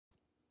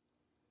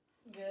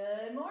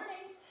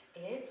morning,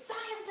 it's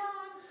science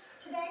time.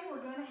 Today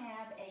we're going to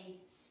have a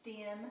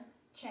STEM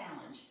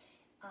challenge.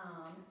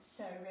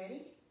 So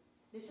ready?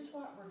 This is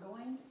what we're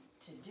going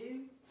to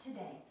do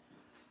today.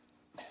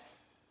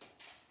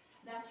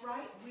 That's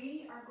right,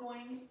 we are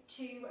going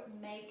to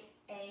make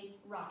a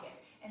rocket,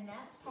 and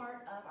that's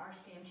part of our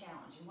STEM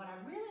challenge. And what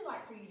I'd really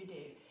like for you to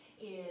do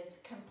is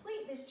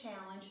complete this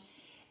challenge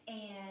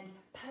and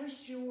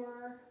post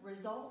your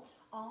results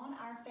on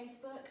our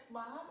Facebook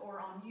Live or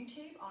on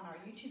YouTube, on our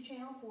YouTube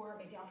channel for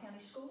McDowell County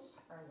Schools,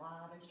 our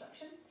live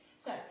instruction.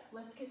 So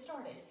let's get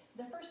started.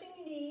 The first thing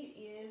you need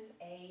is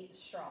a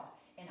straw.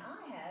 And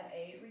I have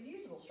a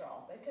reusable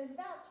straw because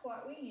that's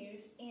what we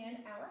use in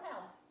our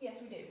house. Yes,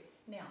 we do.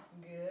 Now,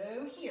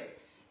 go here.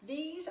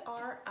 These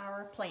are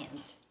our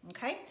plans,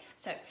 okay?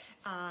 So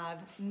I've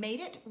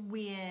made it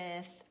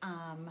with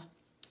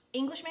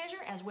English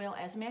measure as well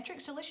as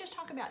metric. So let's just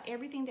talk about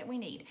everything that we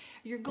need.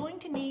 You're going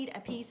to need a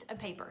piece of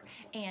paper,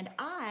 and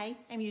I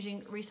am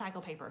using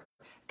recycle paper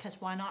because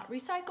why not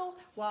recycle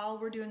while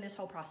we're doing this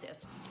whole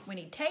process? We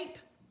need tape,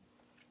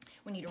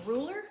 we need a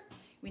ruler,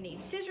 we need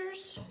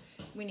scissors,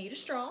 we need a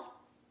straw,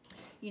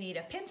 you need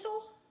a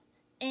pencil,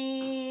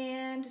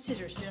 and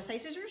scissors. Did I say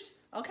scissors?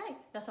 Okay,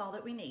 that's all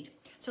that we need.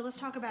 So let's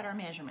talk about our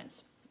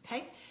measurements,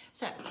 okay?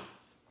 So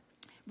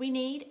we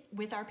need,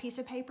 with our piece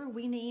of paper,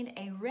 we need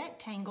a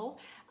rectangle.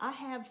 I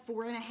have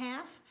 4.5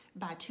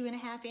 by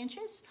 2.5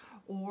 inches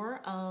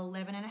or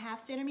 11.5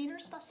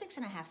 centimeters by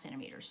 6.5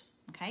 centimeters,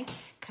 okay?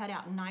 Cut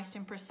out nice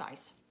and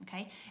precise,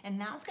 okay?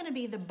 And that's gonna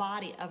be the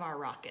body of our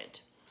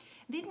rocket.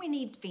 Then we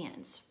need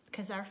fins,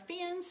 because our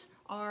fins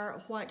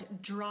are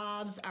what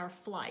drives our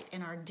flight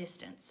and our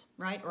distance,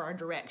 right? Or our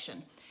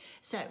direction.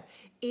 So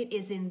it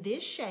is in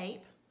this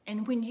shape,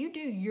 and when you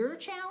do your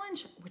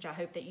challenge, which I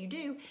hope that you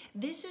do,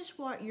 this is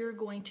what you're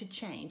going to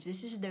change.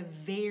 This is the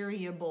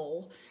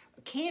variable,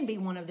 can be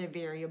one of the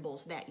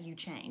variables that you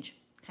change,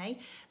 okay?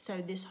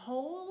 So this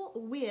whole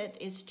width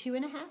is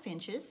 2.5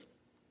 inches,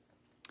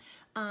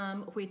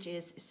 which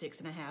is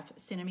 6.5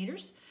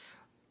 centimeters.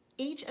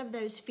 Each of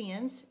those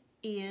fins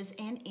is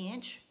an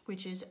inch,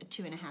 which is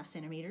 2.5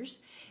 centimeters,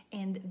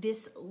 and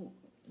this,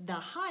 the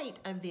height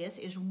of this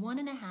is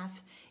 1.5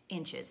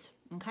 inches.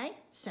 Okay,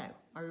 so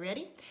are you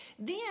ready?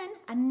 Then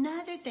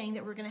another thing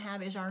that we're going to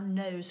have is our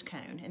nose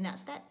cone, and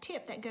that's that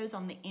tip that goes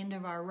on the end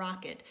of our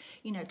rocket,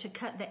 you know, to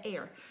cut the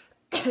air.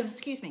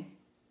 Excuse me.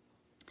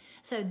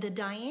 So the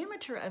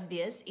diameter of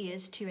this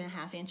is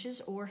 2.5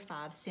 inches or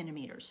 5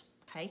 centimeters.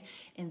 Okay,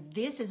 and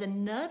this is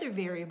another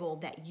variable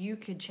that you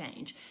could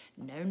change.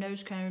 No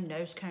nose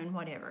cone,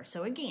 whatever.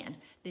 So again,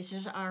 this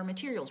is our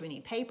materials. We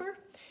need paper,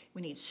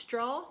 we need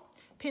straw,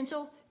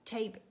 pencil,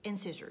 tape, and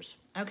scissors.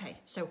 Okay,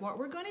 so what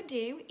we're going to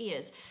do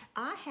is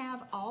I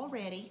have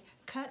already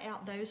cut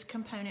out those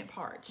component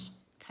parts.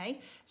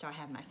 Okay, so I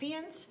have my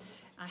fins,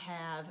 I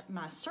have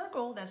my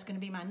circle, that's going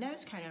to be my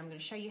nose cone, and I'm going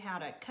to show you how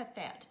to cut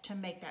that to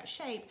make that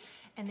shape,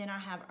 and then I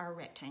have our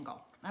rectangle.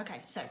 Okay,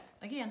 so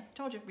again,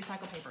 told you,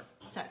 recycle paper.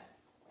 So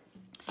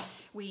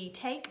we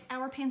take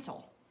our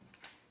pencil.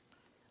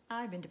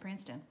 I've been to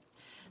Princeton.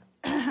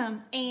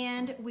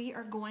 And we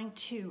are going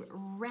to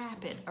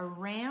wrap it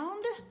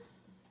around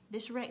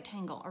this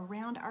rectangle,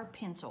 around our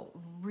pencil,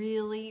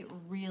 really,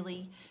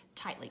 really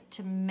tightly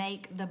to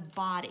make the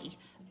body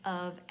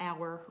of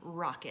our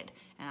rocket.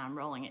 And I'm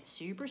rolling it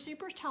super,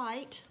 super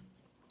tight,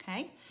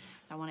 okay?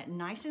 I want it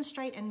nice and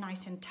straight and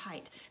nice and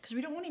tight because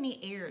we don't want any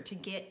air to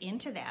get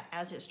into that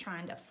as it's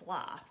trying to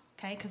fly,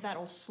 okay? Because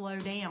that'll slow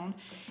down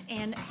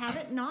and have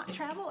it not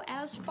travel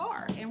as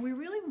far. And we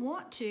really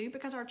want to,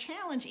 because our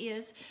challenge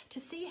is to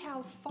see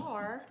how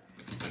far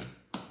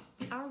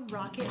our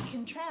rocket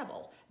can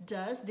travel.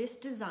 Does this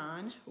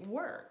design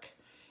work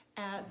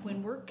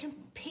when we're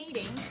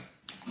competing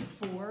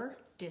for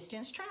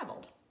distance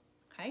traveled?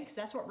 Okay, because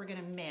that's what we're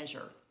going to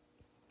measure.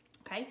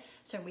 Okay,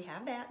 so we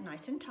have that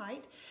nice and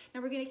tight.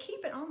 Now we're going to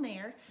keep it on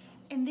there,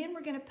 and then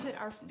we're going to put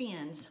our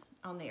fins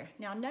on there.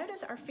 Now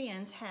notice our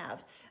fins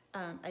have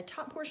a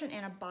top portion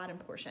and a bottom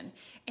portion,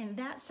 and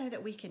that's so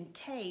that we can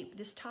tape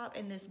this top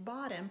and this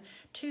bottom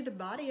to the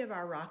body of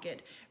our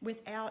rocket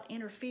without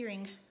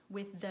interfering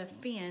with the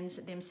fins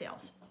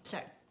themselves. So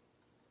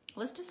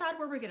let's decide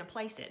where we're going to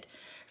place it.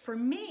 For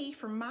me,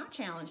 for my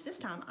challenge this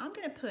time, I'm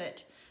going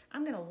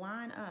to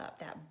line up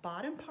that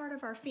bottom part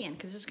of our fin,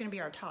 because this is going to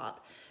be our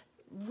top,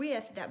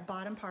 with that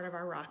bottom part of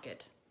our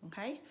rocket.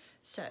 Okay,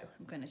 so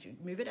I'm going to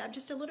move it up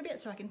just a little bit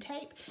so I can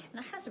tape, and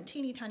I have some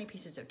teeny tiny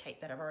pieces of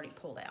tape that I've already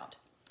pulled out.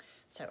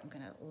 So I'm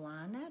going to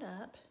line that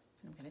up,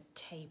 and I'm going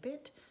to tape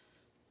it.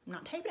 I'm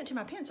not taping it to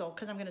my pencil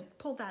because I'm going to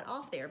pull that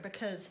off there,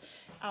 because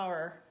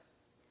our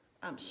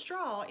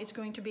straw is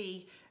going to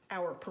be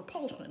our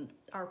propulsion,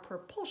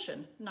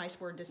 nice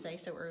word to say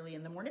so early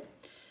in the morning.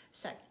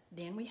 So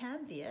then we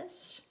have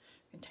this,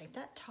 and tape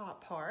that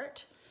top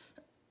part.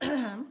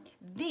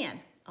 Then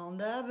on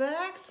the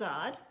back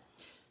side,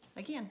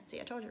 again, see,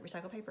 I told you,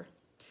 recycle paper.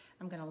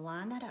 I'm gonna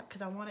line that up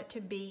because I want it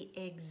to be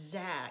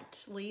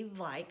exactly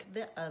like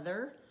the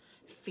other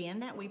fin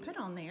that we put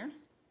on there.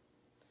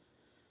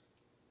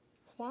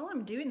 while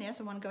I'm doing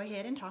this, I want to go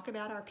ahead and talk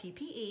about our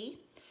PPE.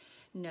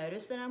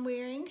 Notice that I'm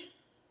wearing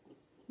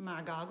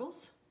my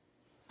goggles.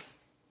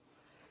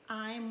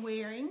 I'm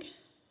wearing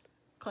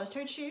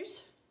closed-toed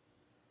shoes.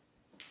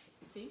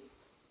 See?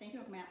 Thank you,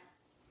 Uncle Matt.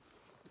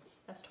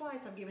 That's twice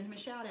I've given him a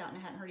shout out and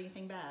I hadn't heard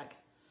anything back.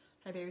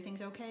 Hope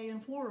everything's okay in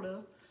Florida.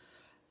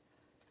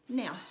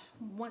 Now,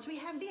 once we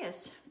have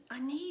this, I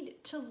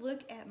need to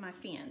look at my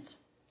fins,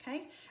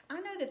 okay? I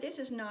know that this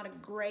is not a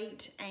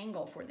great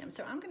angle for them,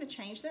 so I'm gonna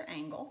change their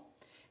angle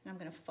and I'm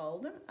gonna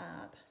fold them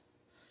up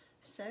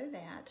so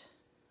that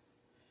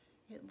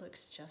it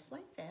looks just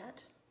like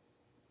that.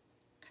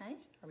 Okay,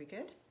 are we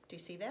good? Do you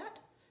see that?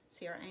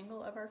 See our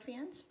angle of our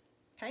fins?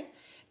 Okay,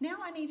 now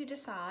I need to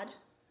decide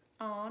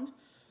on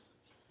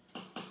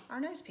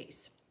our nose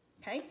piece.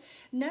 Okay,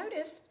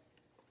 notice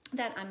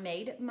that I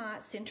made my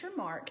center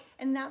mark,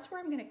 and that's where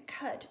I'm going to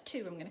cut to.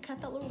 I'm going to cut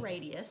that little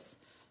radius,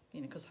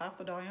 you know, because half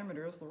the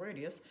diameter is the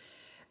radius,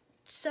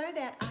 so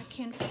that I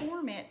can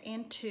form it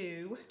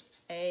into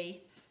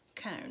a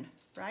cone,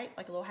 right?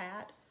 Like a little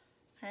hat,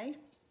 okay?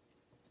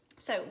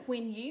 So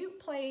when you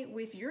play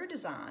with your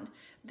design,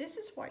 this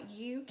is what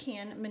you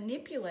can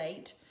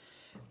manipulate.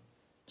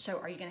 So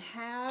are you going to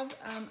have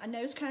a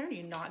nose cone? Are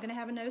you not going to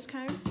have a nose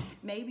cone?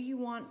 Maybe you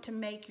want to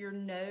make your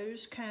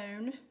nose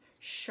cone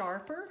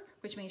sharper,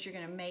 which means you're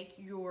going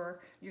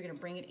to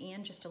bring it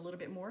in just a little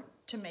bit more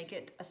to make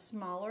it a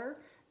smaller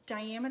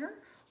diameter,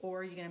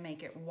 or you're going to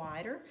make it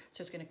wider,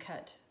 so it's going to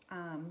cut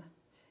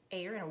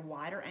air in a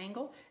wider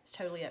angle. It's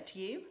totally up to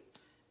you.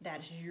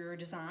 That is your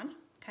design.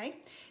 Okay,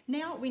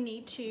 now we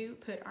need to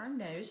put our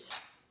nose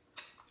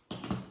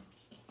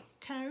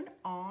cone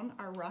on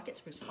our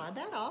rockets. We'll slide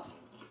that off.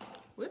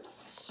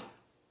 Whoops.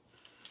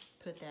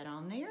 Put that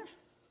on there.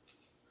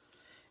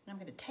 And I'm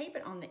going to tape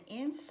it on the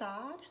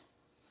inside.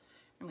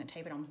 I'm going to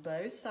tape it on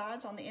both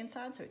sides on the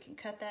inside so it can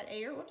cut that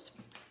air. Whoops.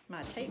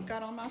 My tape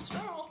got on my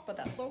straw, but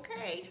that's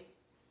okay.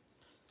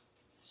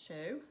 So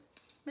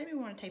maybe we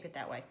want to tape it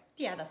that way.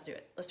 Yeah, let's do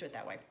it. Let's do it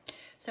that way.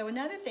 So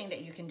another thing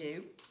that you can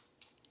do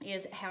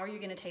is how are you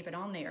going to tape it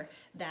on there?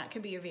 That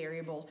could be a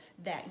variable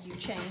that you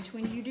change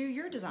when you do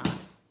your design,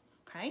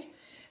 okay?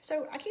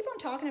 So I keep on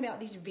talking about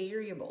these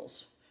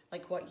variables,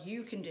 like what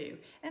you can do.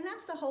 And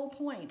that's the whole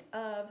point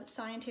of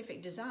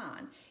scientific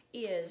design,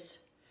 is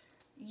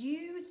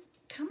you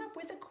come up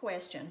with a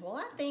question. Well,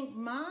 I think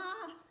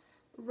my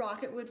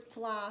rocket would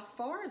fly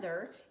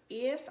farther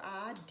if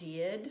I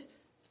did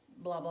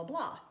blah, blah,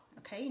 blah,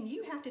 okay? And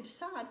you have to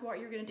decide what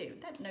you're going to do.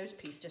 That nose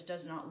piece just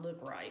does not look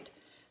right.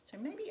 So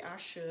maybe I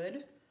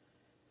should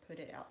put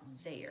it out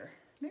there.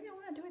 Maybe I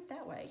want to do it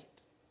that way.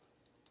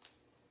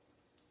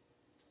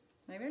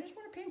 Maybe I just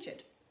want to pinch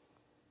it.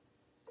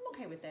 I'm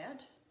okay with that.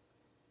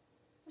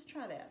 Let's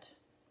try that.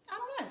 I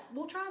don't know.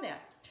 We'll try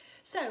that.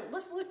 So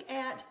let's look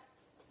at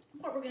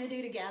what we're going to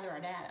do to gather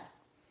our data.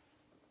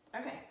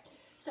 Okay.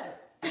 So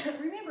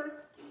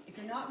remember, if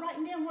you're not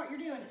writing down what you're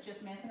doing, it's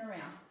just messing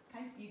around.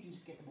 Okay. You can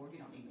just get the board. You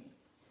don't need me.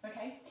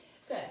 Okay.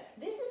 So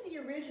this is the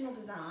original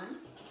design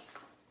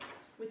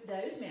with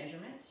those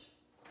measurements.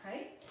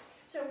 Okay.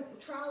 So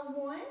trial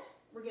 1,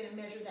 we're going to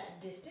measure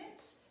that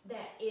distance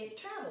that it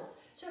travels.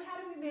 So how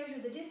do we measure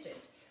the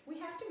distance? We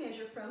have to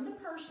measure from the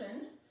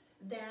person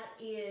that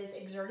is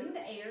exerting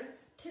the air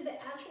to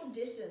the actual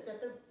distance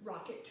that the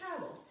rocket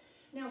traveled.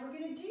 Now we're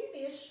going to do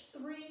this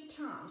 3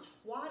 times.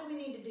 Why do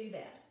we need to do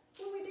that?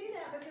 Well, we do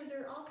that because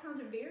there are all kinds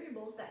of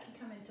variables that can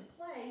come into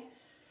play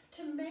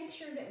to make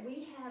sure that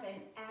we have an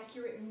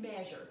accurate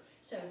measure.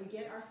 So we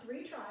get our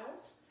 3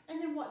 trials,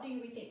 and then what do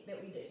we think that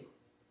we do?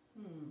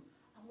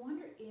 I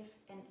wonder if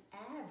an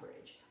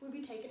average, would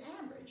we take an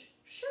average?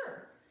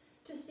 Sure,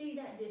 to see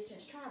that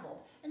distance traveled.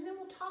 And then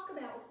we'll talk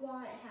about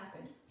why it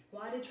happened.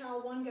 Why did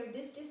trial 1 go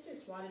this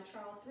distance? Why did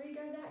trial 3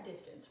 go that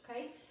distance?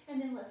 Okay, and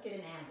then let's get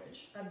an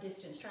average of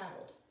distance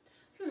traveled.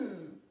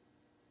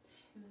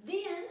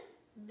 Then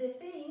the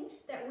thing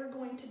that we're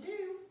going to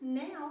do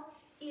now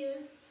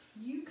is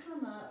you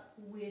come up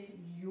with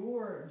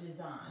your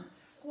design.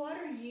 What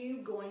are you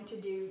going to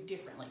do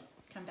differently?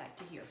 Come back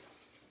to here.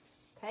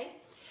 Okay,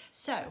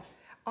 so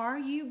are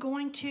you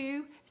going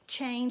to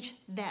change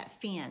that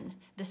fin,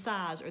 the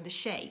size or the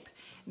shape?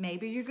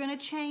 Maybe you're going to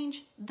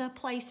change the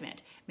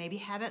placement. Maybe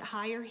have it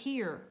higher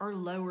here or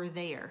lower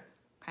there.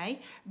 Okay,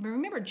 but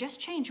remember, just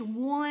change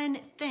one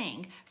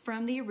thing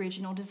from the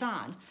original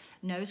design.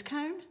 Nose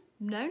cone,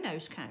 no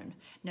nose cone.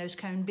 Nose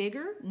cone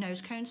bigger,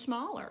 nose cone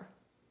smaller.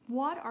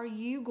 What are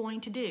you going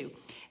to do?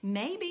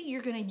 Maybe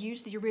you're going to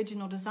use the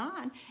original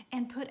design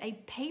and put a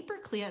paper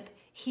clip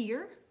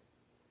here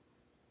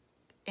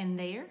and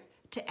there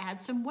to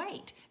add some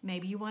weight.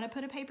 Maybe you want to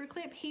put a paper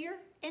clip here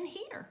and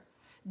here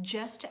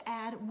just to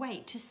add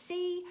weight, to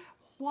see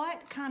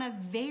what kind of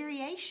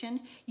variation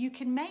you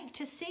can make,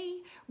 to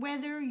see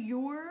whether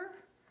your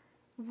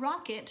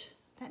rocket,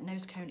 that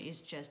nose cone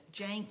is just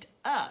janked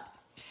up,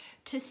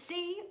 to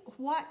see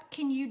what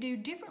can you do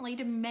differently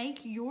to make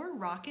your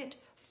rocket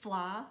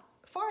fly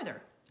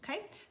farther.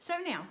 Okay, so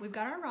now we've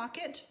got our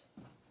rocket.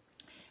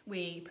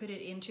 We put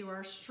it into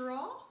our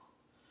straw,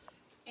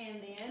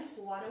 and then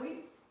what do we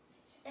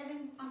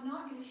Evan, I'm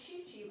not going to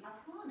shoot you, I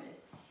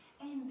promise.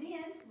 And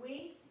then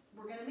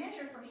we're going to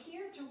measure from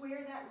here to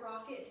where that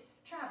rocket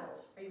travels.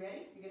 Are you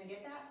ready? You're going to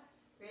get that?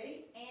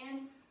 Ready?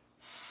 And,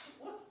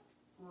 whoop,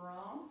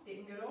 wrong.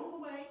 Didn't go all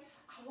the way.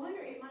 I wonder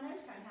if my nose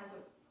cone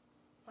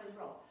plays a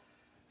role.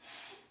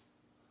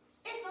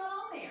 It's not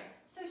on there.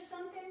 So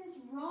something's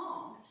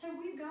wrong. So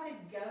we've got to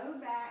go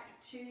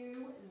back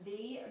to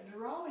the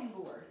drawing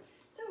board.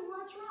 So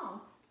what's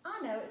wrong? I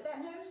know it's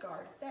that nose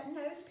guard, that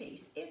nose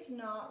piece. It's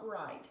not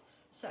right.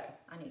 So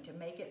I need to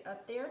make it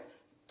up there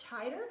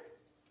tighter.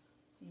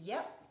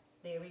 Yep,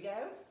 there we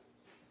go.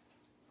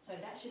 So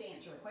that should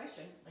answer a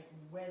question, like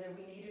whether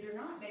we need it or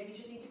not. Maybe you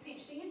just need to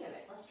pinch the end of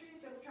it. Let's try to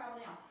field travel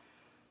now.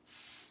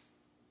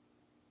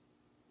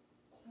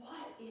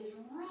 What is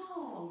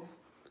wrong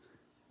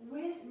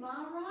with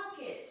my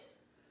rocket?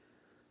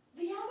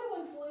 The other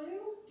one flew.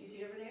 Do you see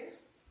it over there?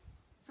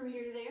 From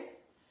here to there.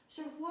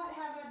 So what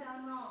have I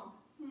done wrong?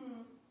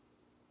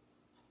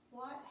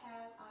 What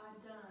have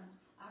I done?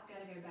 I've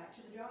got to go back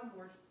to the drawing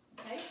board.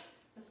 Okay,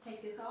 let's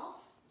take this off.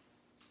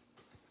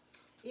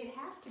 It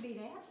has to be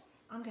that.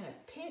 I'm going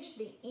to pinch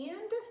the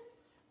end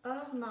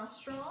of my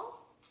straw,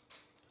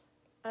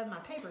 of my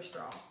paper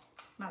straw,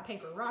 my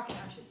paper rocket,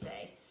 I should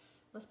say.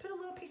 Let's put a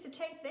little piece of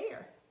tape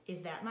there.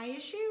 Is that my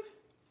issue?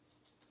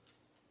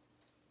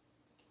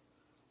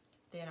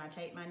 Then I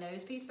take my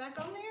nose piece back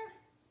on there,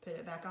 put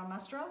it back on my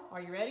straw.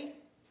 Are you ready?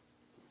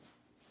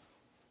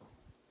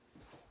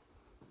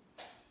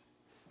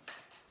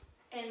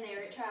 And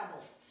there it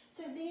travels.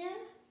 So then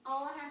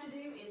all I have to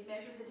do is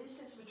measure the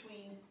distance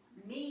between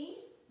me,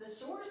 the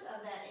source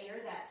of that air,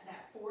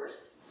 that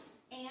force,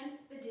 and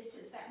the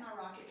distance that my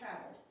rocket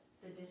traveled.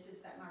 The distance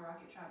that my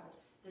rocket traveled.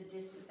 The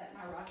distance that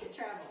my rocket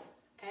traveled.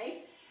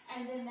 Okay?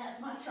 And then that's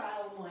my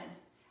trial 1.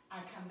 I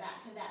come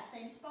back to that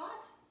same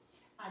spot.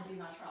 I do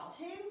my trial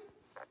 2.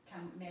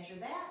 Come measure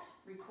that.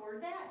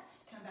 Record that.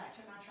 Come back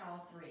to my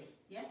trial 3.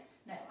 Yes?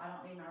 No, I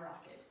don't need my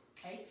rocket.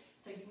 Okay?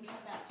 So you can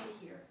come back to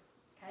here.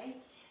 Okay?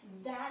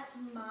 That's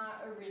my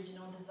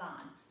original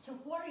design. So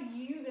what are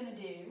you going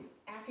to do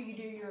after you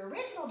do your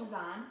original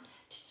design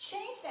to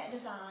change that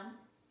design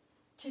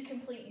to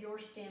complete your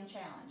STEM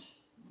challenge?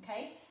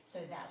 Okay? So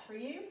that's for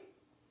you.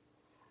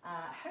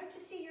 Hope to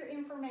see your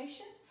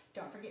information.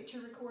 Don't forget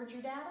to record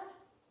your data.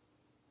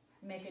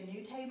 Make a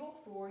new table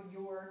for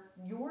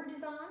your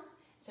design.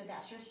 So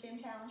that's your STEM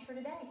challenge for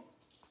today.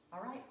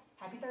 All right.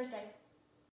 Happy Thursday.